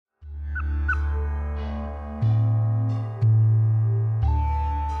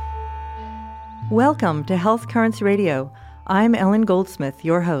Welcome to Health Currents Radio. I'm Ellen Goldsmith,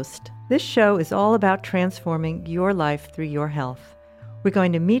 your host. This show is all about transforming your life through your health. We're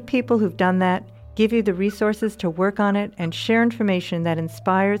going to meet people who've done that, give you the resources to work on it, and share information that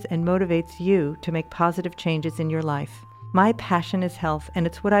inspires and motivates you to make positive changes in your life. My passion is health, and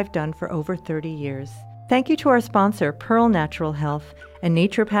it's what I've done for over 30 years. Thank you to our sponsor, Pearl Natural Health, a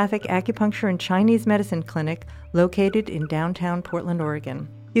naturopathic acupuncture and Chinese medicine clinic located in downtown Portland, Oregon.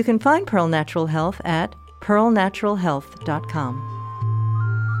 You can find Pearl Natural Health at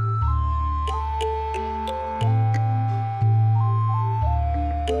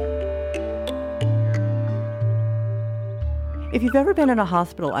If you've ever been in a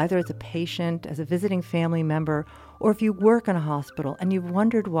hospital, either as a patient, as a visiting family member, or if you work in a hospital and you've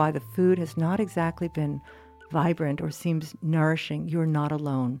wondered why the food has not exactly been vibrant or seems nourishing, you're not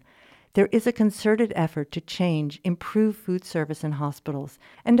alone. There is a concerted effort to improve food service in hospitals.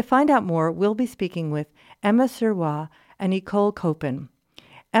 And to find out more, we'll be speaking with Emma Sirois and Nicole Koppen.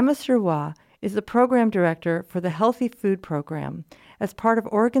 Emma Sirois is the program director for the Healthy Food Program as part of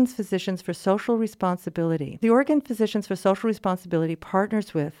Oregon's Physicians for Social Responsibility. The Oregon Physicians for Social Responsibility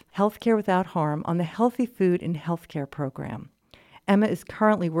partners with Healthcare Without Harm on the Healthy Food in Healthcare program. Emma is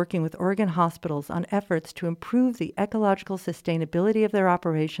currently working with Oregon hospitals on efforts to improve the ecological sustainability of their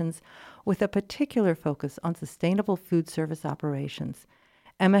operations with a particular focus on sustainable food service operations.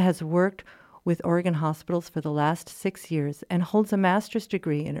 Emma has worked with Oregon hospitals for the last 6 years and holds a master's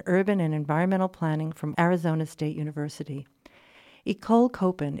degree in urban and environmental planning from Arizona State University. Nicole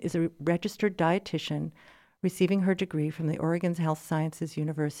Koppen is a registered dietitian receiving her degree from the Oregon Health Sciences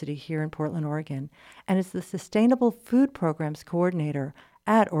University here in Portland, Oregon, and is the Sustainable Food Programs Coordinator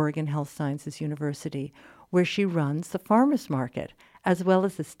at Oregon Health Sciences University, where she runs the farmers market, as well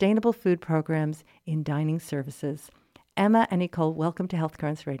as sustainable food programs in dining services. Emma and Nicole, welcome to Health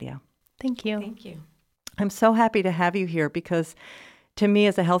Currents Radio. Thank you. Thank you. I'm so happy to have you here because to me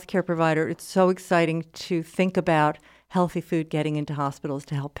as a healthcare provider, it's so exciting to think about healthy food getting into hospitals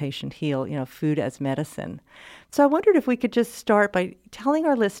to help patient heal, food as medicine. So I wondered if we could just start by telling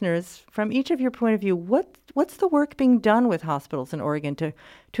our listeners, from each of your point of view, what's the work being done with hospitals in Oregon to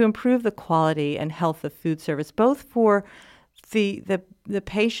improve the quality and health of food service, both for the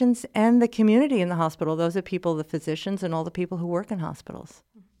patients and the community in the hospital, those are people, the physicians, and all the people who work in hospitals?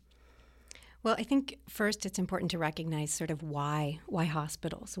 Well, I think first it's important to recognize sort of why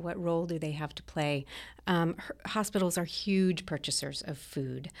hospitals. What role do they have to play? Hospitals are huge purchasers of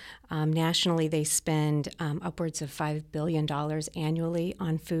food. Nationally, they spend upwards of $5 billion annually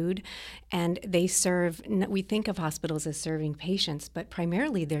on food, and they serve. We think of hospitals as serving patients, but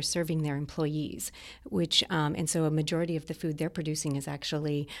primarily they're serving their employees, and so a majority of the food they're producing is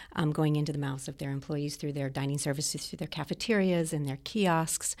actually going into the mouths of their employees through their dining services, through their cafeterias and their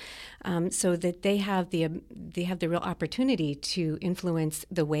kiosks. So that they have the real opportunity to influence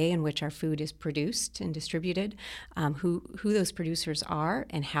the way in which our food is produced and distributed, who those producers are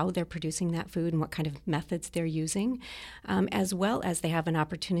and how they're producing that food and what kind of methods they're using, as well as they have an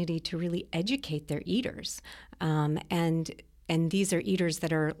opportunity to really educate their eaters. And these are eaters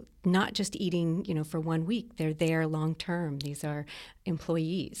that are not just eating, for 1 week. They're there long term. These are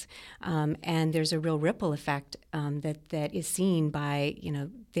employees, and there's a real ripple effect that is seen by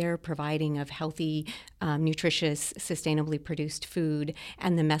their providing of healthy, nutritious, sustainably produced food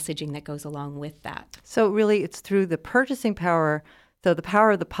and the messaging that goes along with that. So really, it's through the purchasing power. So the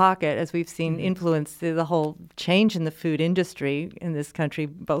power of the pocket, as we've seen, influence the whole change in the food industry in this country,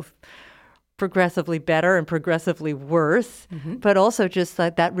 both progressively better and progressively worse, but also just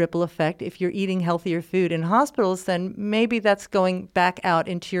like that ripple effect. If you're eating healthier food in hospitals, then maybe that's going back out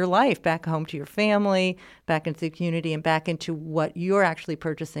into your life, back home to your family, back into the community, and back into what you're actually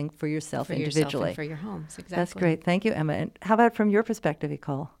purchasing for yourself individually. Yourself and for your homes, exactly. That's great. Thank you, Emma. And how about from your perspective,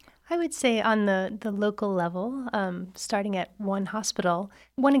 Nicole? I would say on the local level, starting at one hospital,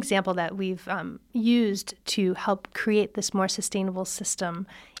 one example that we've used to help create this more sustainable system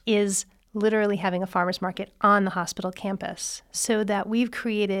is literally having a farmer's market on the hospital campus, so that we've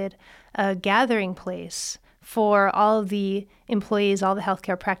created a gathering place for all of the employees, all the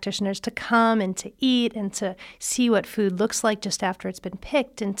healthcare practitioners to come and to eat and to see what food looks like just after it's been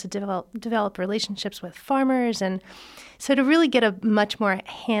picked, and to develop relationships with farmers. And so to really get a much more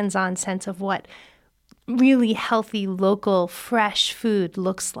hands-on sense of what really healthy, local, fresh food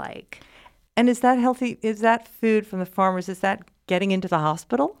looks like. And is that healthy? Is that food from the farmers? Is that getting into the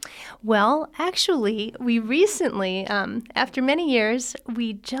hospital? Well, actually, we recently, after many years,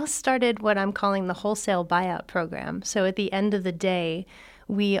 we just started what I'm calling the wholesale buyout program. So at the end of the day,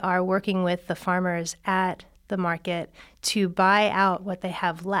 we are working with the farmers at the market to buy out what they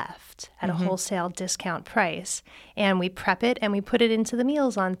have left at a wholesale discount price. And we prep it and we put it into the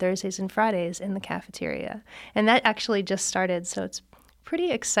meals on Thursdays and Fridays in the cafeteria. And that actually just started, so it's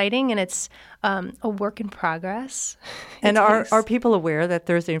pretty exciting, and it's a work in progress. And are people aware that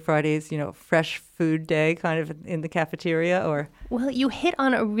Thursday and Friday is, fresh food day kind of in the cafeteria, or? Well, you hit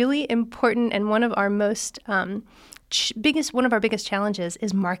on a really important and one of our most one of our biggest challenges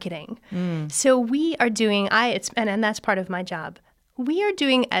is marketing. So we are doing, and that's part of my job. We are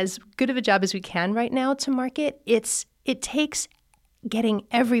doing as good of a job as we can right now to market. It takes getting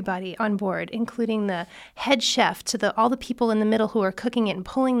everybody on board, including the head chef to all the people in the middle who are cooking it and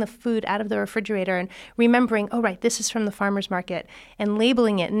pulling the food out of the refrigerator and remembering, oh, right, this is from the farmer's market, and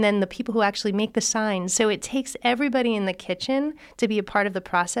labeling it, and then the people who actually make the signs. So it takes everybody in the kitchen to be a part of the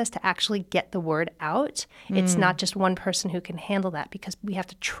process to actually get the word out. It's not just one person who can handle that because we have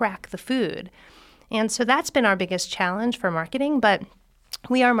to track the food. And so that's been our biggest challenge for marketing, but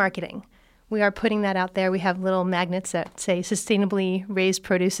we are marketing. We are putting that out there. We have little magnets that say sustainably raised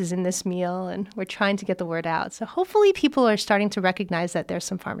produce is in this meal, and we're trying to get the word out. So hopefully people are starting to recognize that there's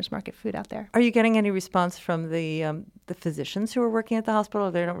some farmers market food out there. Are you getting any response from the physicians who are working at the hospital?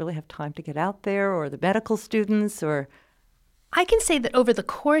 They don't really have time to get out there, or the medical students, or? I can say that over the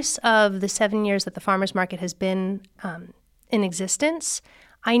course of the 7 years that the farmers market has been in existence,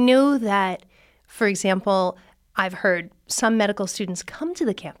 I know that, for example, I've heard some medical students come to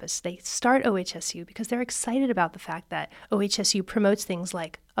the campus. They start OHSU because they're excited about the fact that OHSU promotes things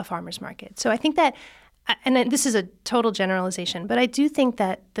like a farmer's market. So I think that, and this is a total generalization, but I do think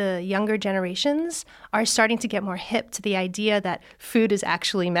that the younger generations are starting to get more hip to the idea that food is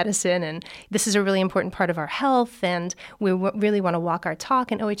actually medicine, and this is a really important part of our health, and we really want to walk our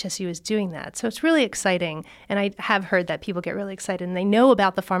talk, and OHSU is doing that. So it's really exciting, and I have heard that people get really excited, and they know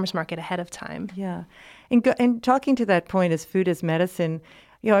about the farmer's market ahead of time. Yeah. And talking to that point, as food as medicine,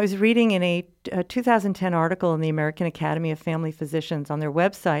 I was reading in a 2010 article in the American Academy of Family Physicians on their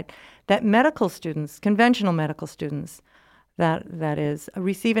website that medical students, conventional medical students, that is,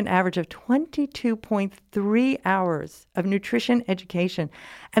 receive an average of 22.3 hours of nutrition education.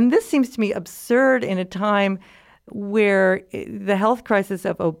 And this seems to me absurd in a time where the health crisis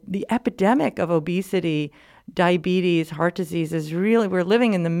of the epidemic of obesity, diabetes, heart disease is really, we're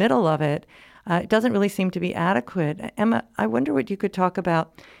living in the middle of it. It doesn't really seem to be adequate. Emma, I wonder what you could talk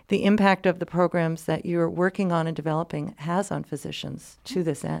about the impact of the programs that you're working on and developing has on physicians to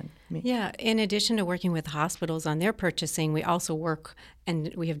this end. Yeah, in addition to working with hospitals on their purchasing, we also work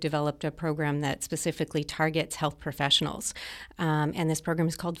and we have developed a program that specifically targets health professionals. And this program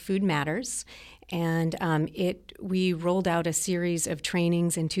is called Food Matters. And we rolled out a series of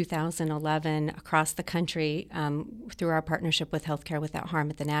trainings in 2011 across the country through our partnership with Healthcare Without Harm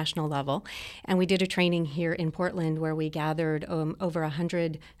at the national level. And we did a training here in Portland where we gathered over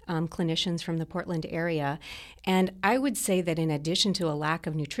 100 clinicians from the Portland area. And I would say that in addition to a lack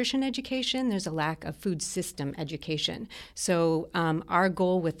of nutrition education, there's a lack of food system education. So our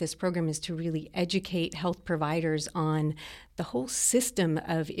goal with this program is to really educate health providers on the whole system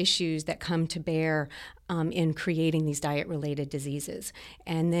of issues that come to bear in creating these diet-related diseases,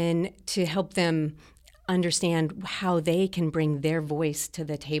 and then to help them understand how they can bring their voice to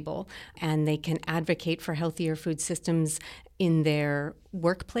the table, and they can advocate for healthier food systems in their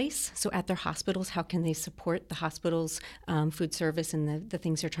workplace. So at their hospitals, how can they support the hospital's food service and the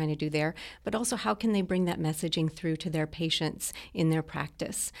things they're trying to do there? But also, how can they bring that messaging through to their patients in their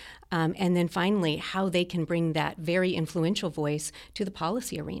practice? And then finally, how they can bring that very influential voice to the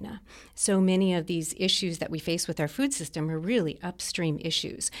policy arena. So many of these issues that we face with our food system are really upstream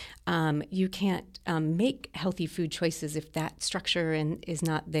issues. You can't make healthy food choices if that structure is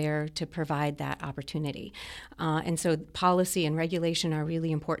not there to provide that opportunity. And so policy and regulation are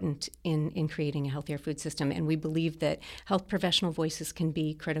really important in creating a healthier food system, and we believe that health professional voices can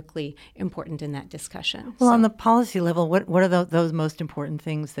be critically important in that discussion. Well, on the policy level, what are those most important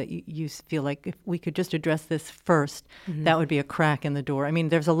things that you feel like if we could just address this first, that would be a crack in the door? I mean,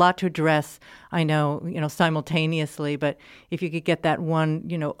 there's a lot to address, I know, simultaneously, but if you could get that one,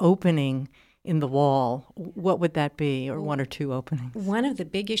 opening in the wall, what would that be, or one or two openings? One of the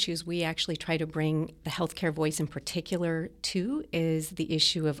big issues we actually try to bring the healthcare voice in particular to is the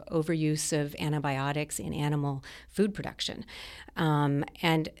issue of overuse of antibiotics in animal food production.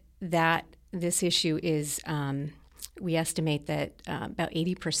 And that this issue is, we estimate that about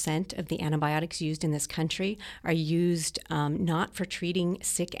 80% of the antibiotics used in this country are used not for treating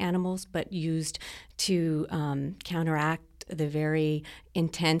sick animals, but used to counteract the very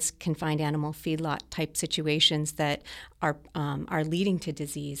intense confined animal feedlot type situations that are leading to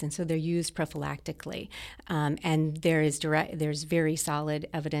disease, and so they're used prophylactically. And there's very solid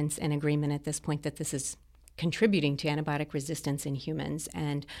evidence and agreement at this point that this is contributing to antibiotic resistance in humans,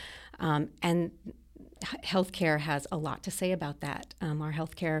 and healthcare has a lot to say about that. Our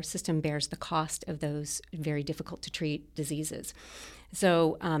healthcare system bears the cost of those very difficult to treat diseases.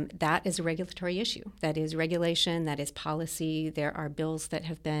 So that is a regulatory issue. That is regulation, that is policy. There are bills that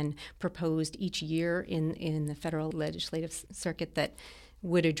have been proposed each year in the federal legislative circuit that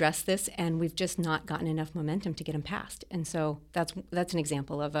would address this, and we've just not gotten enough momentum to get them passed. And so that's an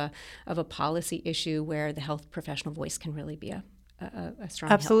example of a policy issue where the health professional voice can really be a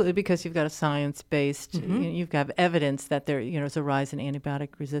strong Absolutely, help. because you've got a science-based, you've got evidence that there is a rise in antibiotic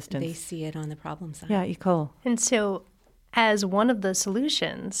resistance. They see it on the problem side. Yeah, Nicole. And so as one of the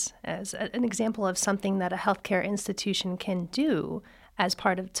solutions, as an example of something that a healthcare institution can do as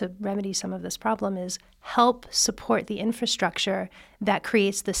part of to remedy some of this problem is help support the infrastructure that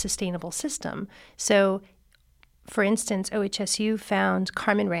creates the sustainable system. So, for instance, OHSU found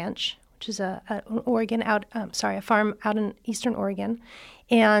Carmen Ranch, which is a farm out in eastern Oregon,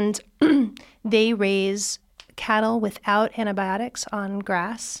 and they raise cattle without antibiotics on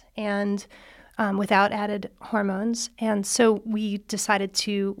grass and without added hormones. And so we decided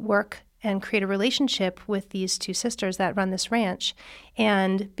to work and create a relationship with these two sisters that run this ranch.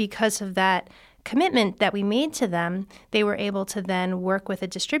 And because of that commitment that we made to them, they were able to then work with a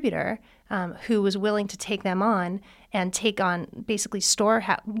distributor who was willing to take them on and take on basically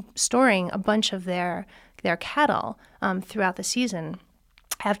storing a bunch of their cattle throughout the season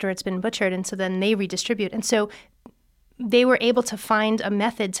after it's been butchered. And so then they redistribute. And so they were able to find a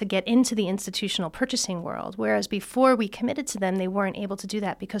method to get into the institutional purchasing world, whereas before we committed to them, they weren't able to do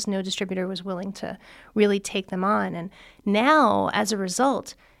that because no distributor was willing to really take them on. And now, as a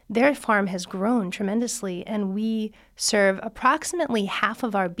result, their farm has grown tremendously, and we serve approximately half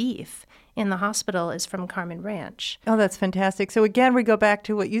of our beef in the hospital is from Carmen Ranch. Oh, that's fantastic. So again, we go back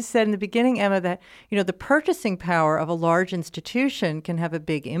to what you said in the beginning, Emma, that the purchasing power of a large institution can have a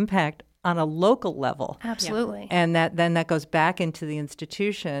big impact on a local level. Absolutely. And that goes back into the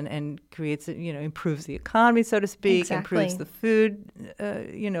institution and creates, improves the economy, so to speak, Exactly. improves the food,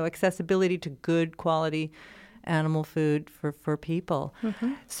 accessibility to good quality animal food for people.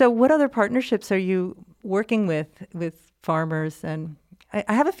 Mm-hmm. So what other partnerships are you working with farmers? And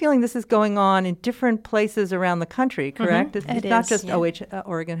I have a feeling this is going on in different places around the country, correct? Mm-hmm. It's not just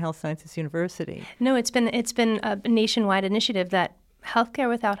Oregon Health Sciences University. No, it's been a nationwide initiative that Healthcare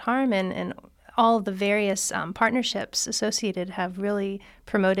Without Harm and all of the various partnerships associated have really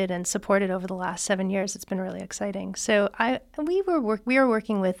promoted and supported over the last 7 years. It's been really exciting. So we are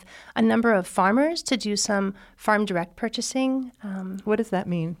working with a number of farmers to do some farm direct purchasing. What does that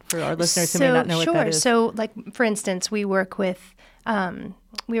mean for our listeners who may not know what that is? So, like for instance, we are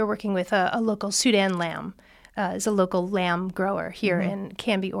working with a local Sudan lamb. Is a local lamb grower here in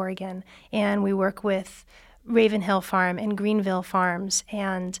Canby, Oregon, and we work with Ravenhill Farm and Greenville Farms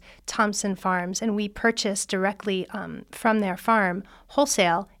and Thompson Farms, and we purchase directly from their farm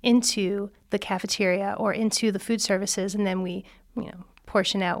wholesale into the cafeteria or into the food services, and then we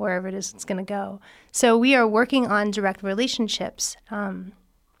portion out wherever it is it's going to go. So we are working on direct relationships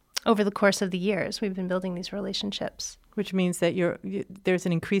over the course of the years. We've been building these relationships. Which means that there's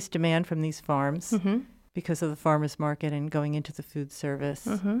an increased demand from these farms because of the farmers market and going into the food service.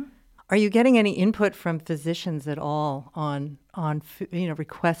 Mm-hmm. Are you getting any input from physicians at all on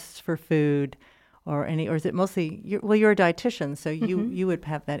requests for food, or is it mostly you're a dietitian, so you would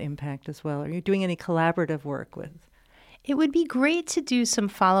have that impact as well? Are you doing any collaborative work with? It would be great to do some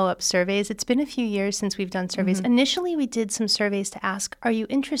follow-up surveys. It's been a few years since we've done surveys. Mm-hmm. Initially, we did some surveys to ask, are you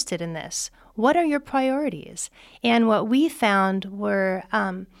interested in this? What are your priorities? And what we found were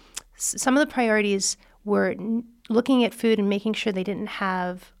some of the priorities were looking at food and making sure they didn't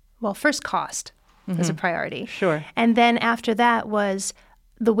have, first cost was a priority. Sure. And then after that was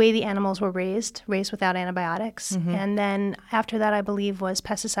the way the animals were raised without antibiotics. Mm-hmm. And then after that, I believe, was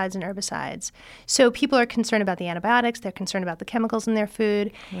pesticides and herbicides. So people are concerned about the antibiotics. They're concerned about the chemicals in their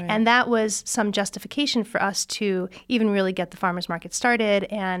food. Right. And that was some justification for us to even really get the farmers market started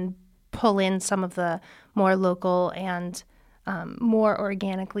and pull in some of the more local and more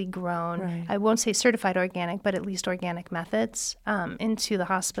organically grown, right. I won't say certified organic, but at least organic methods into the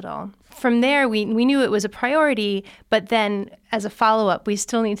hospital. From there, we knew it was a priority, but then as a follow-up, we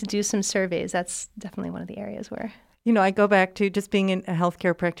still need to do some surveys. That's definitely one of the areas where... I go back to just being a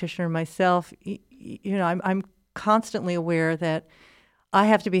healthcare practitioner myself. I'm constantly aware that I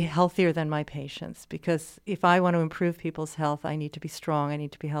have to be healthier than my patients, because if I want to improve people's health, I need to be strong, I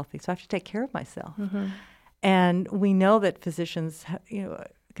need to be healthy. So I have to take care of myself. And we know that physicians,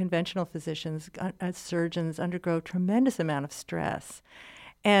 conventional physicians, surgeons undergo tremendous amount of stress.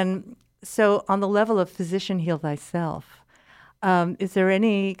 And so on the level of physician heal thyself, is there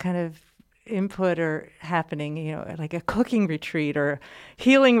any kind of input or happening, like a cooking retreat or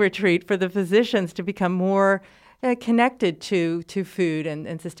healing retreat for the physicians to become more connected to food and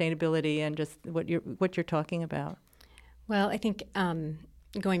sustainability and just what you're talking about? Well, I think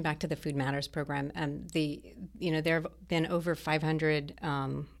going back to the Food Matters program, there have been over 500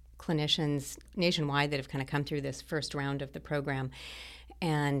 clinicians nationwide that have kind of come through this first round of the program.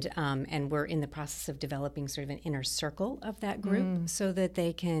 And we're in the process of developing sort of an inner circle of that group so that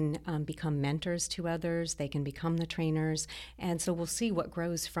they can become mentors to others, they can become the trainers, and so we'll see what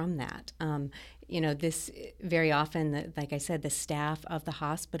grows from that. This very often, like I said, the staff of the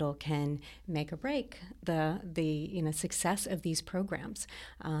hospital can make or break the success of these programs,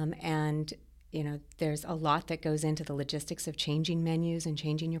 and there's a lot that goes into the logistics of changing menus and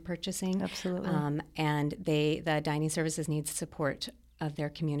changing your purchasing. Absolutely. And the dining services need support of their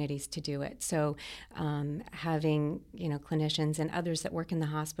communities to do it. So having clinicians and others that work in the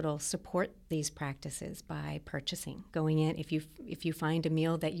hospital support these practices by purchasing, going in. If you find a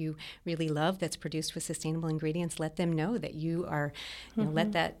meal that you really love that's produced with sustainable ingredients, let them know that you are,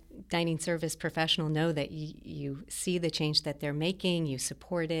 let that dining service professional know that you see the change that they're making, you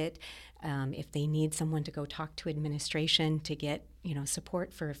support it. If they need someone to go talk to administration to get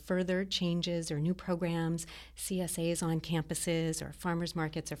support for further changes or new programs, CSAs on campuses or farmers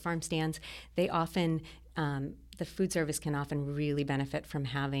markets or farm stands, they often, the food service can often really benefit from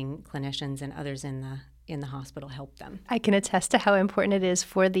having clinicians and others in the hospital help them. I can attest to how important it is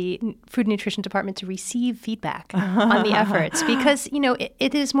for the food and nutrition department to receive feedback on the efforts, because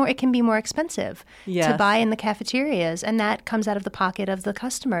it can be more expensive to buy in the cafeterias, and that comes out of the pocket of the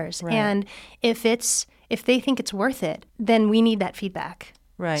customers. Right. And if they think it's worth it, then we need that feedback.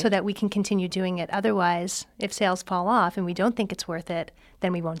 Right. So that we can continue doing it. Otherwise, if sales fall off and we don't think it's worth it,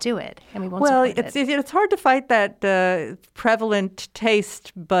 then we won't do it, and we won't support it. It's hard to fight that prevalent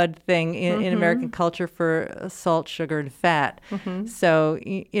taste bud thing in American culture for salt, sugar, and fat. So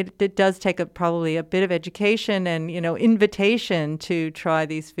it does take probably a bit of education and invitation to try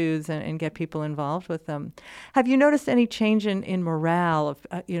these foods and get people involved with them. Have you noticed any change in morale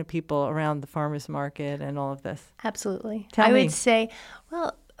of people around the farmers market and all of this? Absolutely. Tell me. I would say,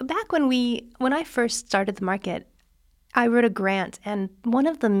 well, back when I first started the market, I wrote a grant, and one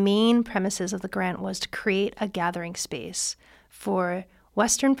of the main premises of the grant was to create a gathering space for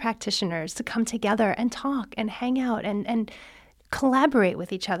Western practitioners to come together and talk and hang out and collaborate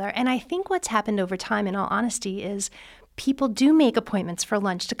with each other. And I think what's happened over time, in all honesty, is people do make appointments for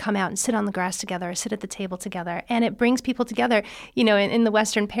lunch to come out and sit on the grass together or sit at the table together, and it brings people together. In the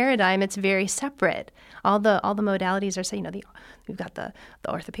Western paradigm, it's very separate. All the modalities are, we've got the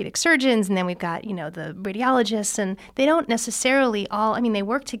orthopedic surgeons, and then we've got, the radiologists, and they don't necessarily they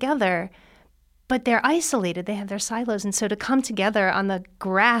work together, but they're isolated. They have their silos. And so to come together on the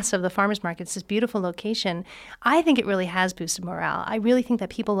grass of the farmers markets, this beautiful location, I think it really has boosted morale. I really think that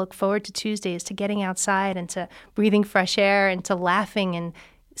people look forward to Tuesdays, to getting outside and to breathing fresh air and to laughing and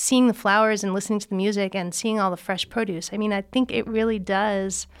seeing the flowers and listening to the music and seeing all the fresh produce. I think it really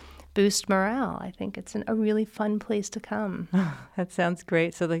does boost morale. I think it's a really fun place to come. That sounds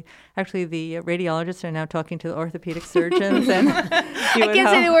great. So the radiologists are now talking to the orthopedic surgeons. And I can't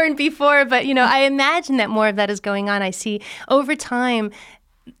say they weren't before, but I imagine that more of that is going on. I see over time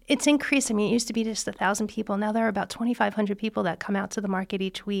it's increased. It used to be just 1,000 people. Now there are about 2,500 people that come out to the market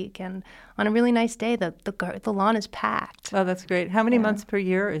each week. And on a really nice day, the lawn is packed. Oh, that's great. How many months per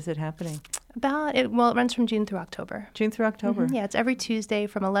year is it happening? It runs from June through October. June through October? Yeah, it's every Tuesday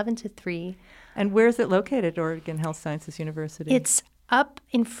from 11 to 3. And where is it located, Oregon Health Sciences University? It's up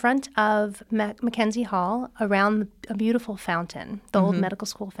in front of Mackenzie Hall around a beautiful fountain, the old medical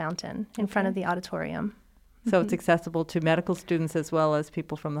school fountain in front of the auditorium. So it's accessible to medical students as well as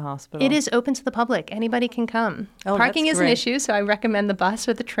people from the hospital? It is open to the public. Anybody can come. Oh, Parking that's is great. An issue, so I recommend the bus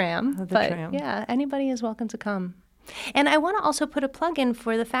or the tram. Tram. Yeah, anybody is welcome to come. And I want to also put a plug in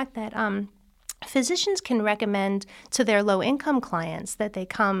for the fact that physicians can recommend to their low-income clients that they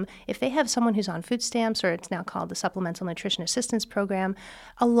come, if they have someone who's on food stamps, or it's now called the Supplemental Nutrition Assistance Program.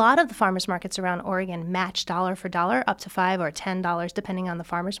 A lot of the farmers markets around Oregon match dollar for dollar, up to $5 or $10, depending on the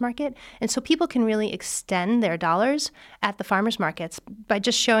farmers market. And so people can really extend their dollars at the farmers markets by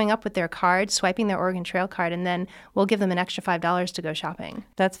just showing up with their card, swiping their Oregon Trail card, and then we'll give them an extra $5 to go shopping.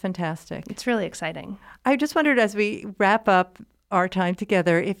 That's fantastic. It's really exciting. I just wondered, as we wrap up, our time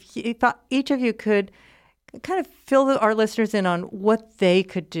together, if each of you could kind of fill our listeners in on what they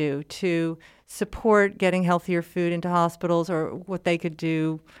could do to support getting healthier food into hospitals, or what they could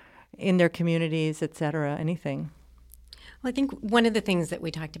do in their communities, et cetera, anything. Well, I think one of the things that we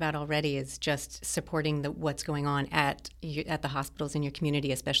talked about already is just supporting what's going on at the hospitals in your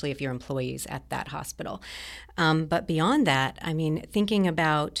community, especially if you're employees at that hospital. But beyond that, I mean, thinking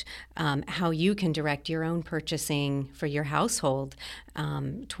about how you can direct your own purchasing for your household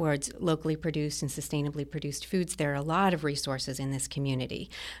towards locally produced and sustainably produced foods. There are a lot of resources in this community,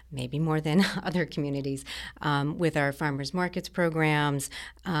 maybe more than other communities, with our farmers markets programs.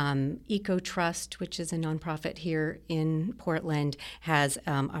 Eco Trust, which is a nonprofit here in Portland, has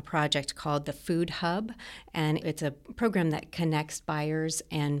a project called the Food Hub, and it's a program that connects buyers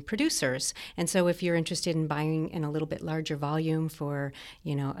and producers. And so if you're interested in buying in a little bit larger volume for,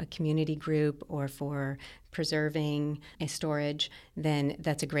 a community group or for preserving a storage, then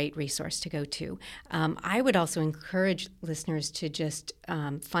that's a great resource to go to. I would also encourage listeners to just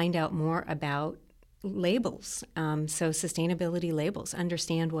find out more about labels. So sustainability labels,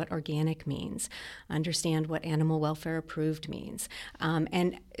 understand what organic means, understand what animal welfare approved means.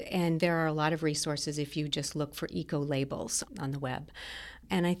 And there are a lot of resources if you just look for eco labels on the web.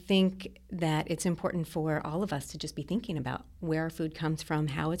 And I think that it's important for all of us to just be thinking about where our food comes from,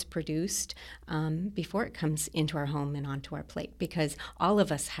 how it's produced, before it comes into our home and onto our plate, because all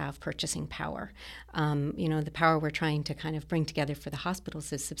of us have purchasing power. The power we're trying to kind of bring together for the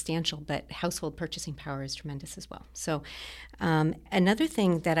hospitals is substantial, but household purchasing power is tremendous as well. So another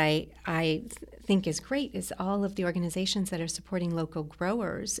thing that I think is great is all of the organizations that are supporting local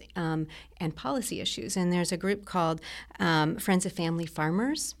growers and policy issues. And there's a group called Friends of Family Farmers.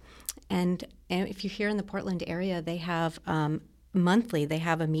 And if you're here in the Portland area, they have monthly, they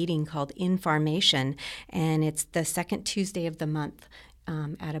have a meeting called Information, and it's the second Tuesday of the month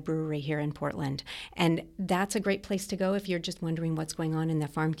at a brewery here in Portland. And that's a great place to go if you're just wondering what's going on in the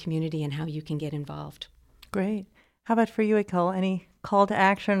farm community and how you can get involved. Great. How about for you, Ecole? Any call to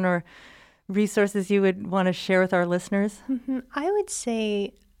action or resources you would want to share with our listeners? Mm-hmm. I would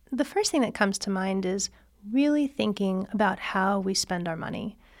say the first thing that comes to mind is really thinking about how we spend our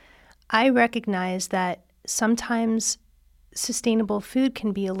money. I recognize that sometimes sustainable food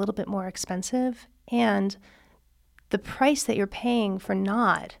can be a little bit more expensive, and the price that you're paying for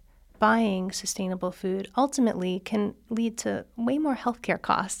not buying sustainable food ultimately can lead to way more healthcare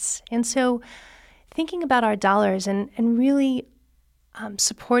costs. And so thinking about our dollars and really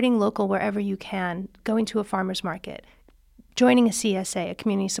supporting local wherever you can, going to a farmer's market, joining a CSA, a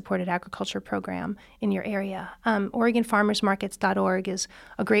community-supported agriculture program in your area. OregonFarmersMarkets.org is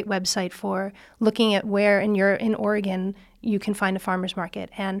a great website for looking at where in Oregon you can find a farmer's market.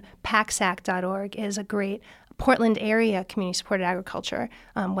 And PACSAC.org is a great Portland area community-supported agriculture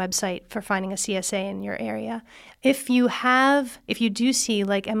website for finding a CSA in your area. If you do see,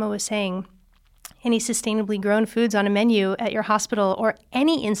 like Emma was saying, any sustainably grown foods on a menu at your hospital or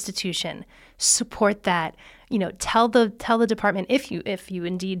any institution, support that. Tell the department, if you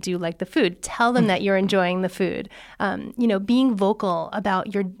indeed do like the food, tell them that you're enjoying the food. Being vocal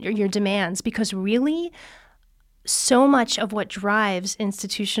about your demands, because really so much of what drives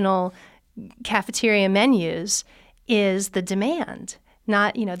institutional cafeteria menus is the demand.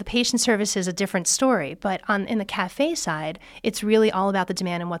 Not, the patient service is a different story, but in the cafe side, it's really all about the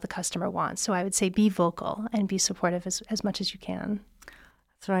demand and what the customer wants. So I would say be vocal and be supportive as much as you can.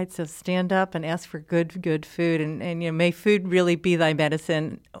 That's right. So stand up and ask for good food, and may food really be thy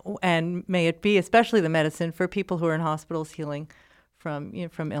medicine, and may it be especially the medicine for people who are in hospitals healing from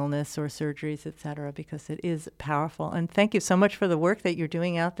illness or surgeries, et cetera, because it is powerful. And thank you so much for the work that you're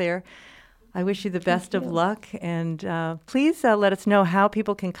doing out there. I wish you the best of luck, and please let us know how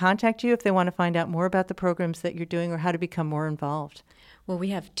people can contact you if they want to find out more about the programs that you're doing or how to become more involved. Well, we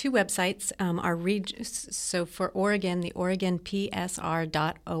have two websites. So for Oregon, the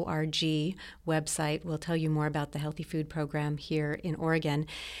OregonPSR.org website will tell you more about the Healthy Food Program here in Oregon.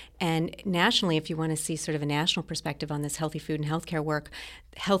 And nationally, if you want to see sort of a national perspective on this healthy food and healthcare work,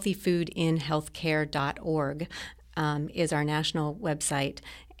 healthyfoodinhealthcare.org is our national website.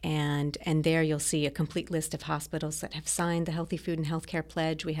 And there you'll see a complete list of hospitals that have signed the Healthy Food and Healthcare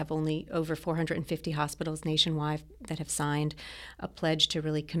Pledge. We have only over 450 hospitals nationwide that have signed a pledge to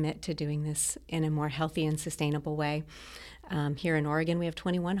really commit to doing this in a more healthy and sustainable way. Here in Oregon, we have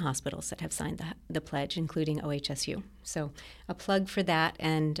 21 hospitals that have signed the pledge, including OHSU. So a plug for that,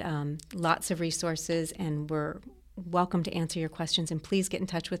 and lots of resources, and we're welcome to answer your questions. And please get in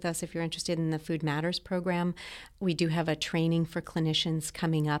touch with us if you're interested in the Food Matters program. We do have a training for clinicians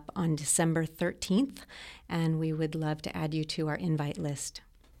coming up on December 13th, and we would love to add you to our invite list.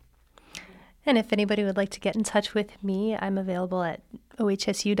 And if anybody would like to get in touch with me, I'm available at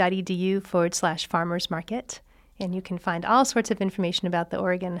ohsu.edu/farmers market. And you can find all sorts of information about the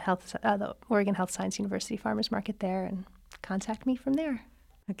Oregon Health Science University Farmers Market there, and contact me from there.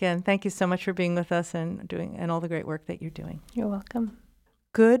 Again, thank you so much for being with us and all the great work that you're doing. You're welcome.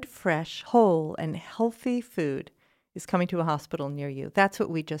 Good, fresh, whole, and healthy food is coming to a hospital near you. That's what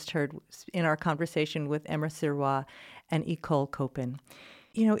we just heard in our conversation with Emma Sirois and Ecole Copin.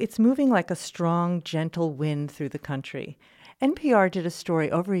 You know, it's moving like a strong, gentle wind through the country. NPR did a story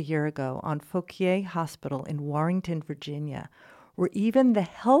over a year ago on Fauquier Hospital in Warrenton, Virginia, where even the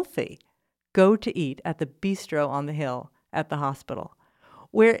healthy go to eat at the bistro on the hill at the hospital,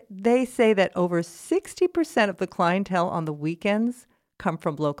 where they say that over 60% of the clientele on the weekends come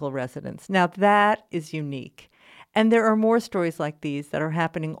from local residents. Now, that is unique. And there are more stories like these that are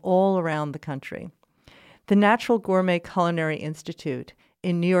happening all around the country. The Natural Gourmet Culinary Institute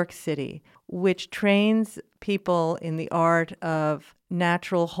in New York City, which trains people in the art of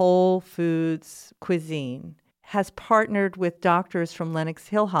natural whole foods cuisine, has partnered with doctors from Lenox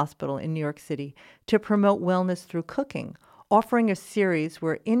Hill Hospital in New York City to promote wellness through cooking, offering a series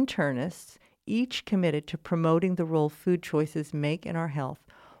where internists, each committed to promoting the role food choices make in our health,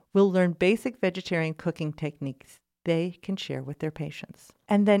 will learn basic vegetarian cooking techniques they can share with their patients.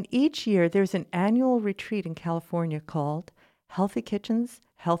 And then each year there's an annual retreat in California called Healthy Kitchens,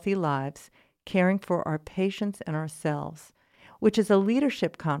 Healthy Lives, Caring for Our Patients and Ourselves, which is a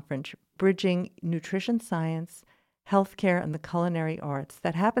leadership conference bridging nutrition science, healthcare, and the culinary arts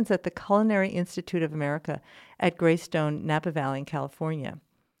that happens at the Culinary Institute of America at Greystone, Napa Valley in California.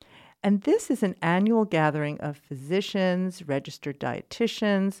 And this is an annual gathering of physicians, registered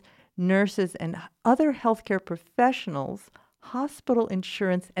dietitians, nurses, and other healthcare professionals, hospital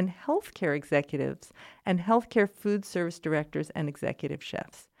insurance and healthcare executives, and healthcare food service directors and executive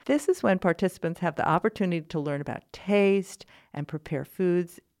chefs. This is when participants have the opportunity to learn about taste and prepare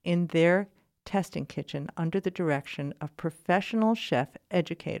foods in their testing kitchen under the direction of professional chef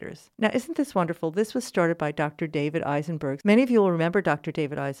educators. Now, isn't this wonderful? This was started by Dr. David Eisenberg. Many of you will remember Dr.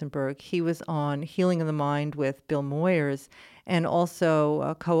 David Eisenberg. He was on Healing of the Mind with Bill Moyers and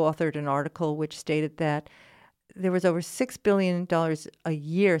also co-authored an article which stated that there was over $6 billion a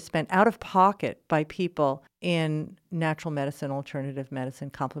year spent out of pocket by people in natural medicine, alternative medicine,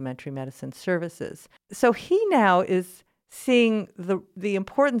 complementary medicine services. So he now is seeing the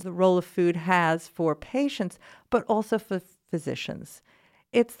importance the role of food has for patients, but also for physicians.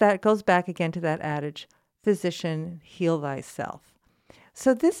 Goes back again to that adage, physician, heal thyself.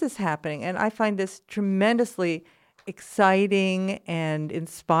 So this is happening, and I find this tremendously exciting and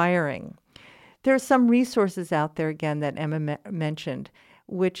inspiring. There are some resources out there, again, that Emma mentioned,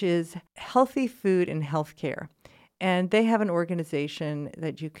 which is Healthy Food in Healthcare. And they have an organization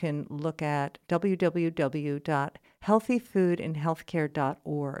that you can look at,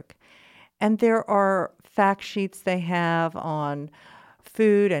 www.healthyfoodinhealthcare.org. And there are fact sheets they have on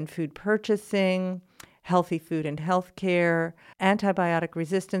food and food purchasing, healthy food and healthcare, antibiotic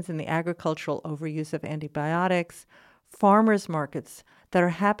resistance and the agricultural overuse of antibiotics, farmers markets that are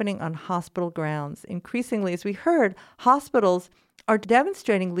happening on hospital grounds. Increasingly, as we heard, hospitals are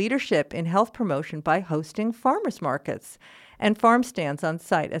demonstrating leadership in health promotion by hosting farmers markets and farm stands on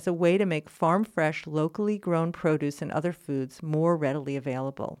site as a way to make farm-fresh, locally grown produce and other foods more readily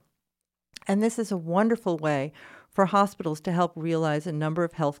available. And this is a wonderful way for hospitals to help realize a number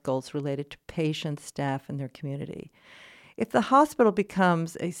of health goals related to patients, staff, and their community. If the hospital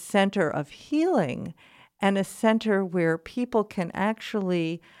becomes a center of healing and a center where people can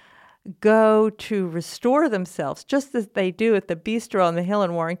actually go to restore themselves, just as they do at the Bistro on the Hill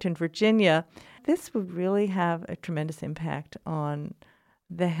in Warrenton, Virginia, this would really have a tremendous impact on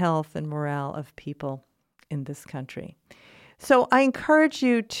the health and morale of people in this country. So I encourage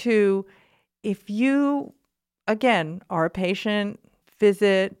you to, if you, again, are a patient,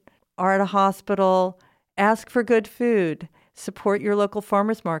 visit, are at a hospital, ask for good food. Support your local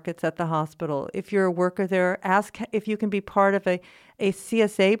farmers markets at the hospital. If you're a worker there, ask if you can be part of a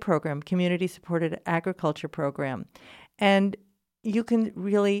CSA program, Community Supported Agriculture Program. And you can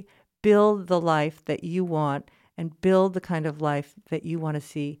really build the life that you want and build the kind of life that you want to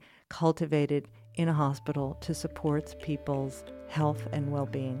see cultivated in a hospital to support people's health and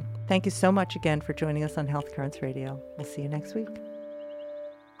well-being. Thank you so much again for joining us on Health Currents Radio. We'll see you next week.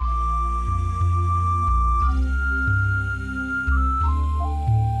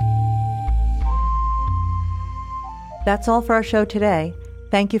 That's all for our show today.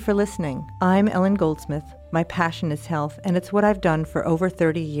 Thank you for listening. I'm Ellen Goldsmith. My passion is health, and it's what I've done for over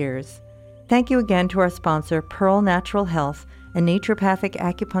 30 years. Thank you again to our sponsor, Pearl Natural Health, a naturopathic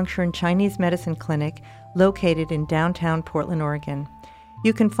acupuncture and Chinese medicine clinic located in downtown Portland, Oregon.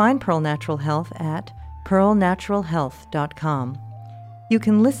 You can find Pearl Natural Health at pearlnaturalhealth.com. You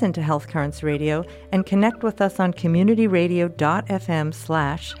can listen to Health Currents Radio and connect with us on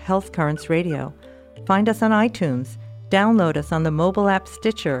communityradio.fm/healthcurrentsradio. Find us on iTunes, download us on the mobile app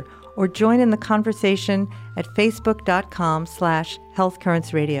Stitcher, or join in the conversation at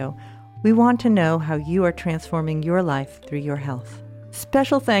facebook.com/healthcurrentsradio. We want to know how you are transforming your life through your health.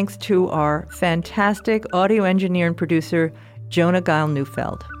 Special thanks to our fantastic audio engineer and producer, Jonah Geil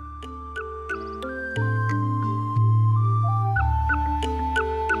Neufeld.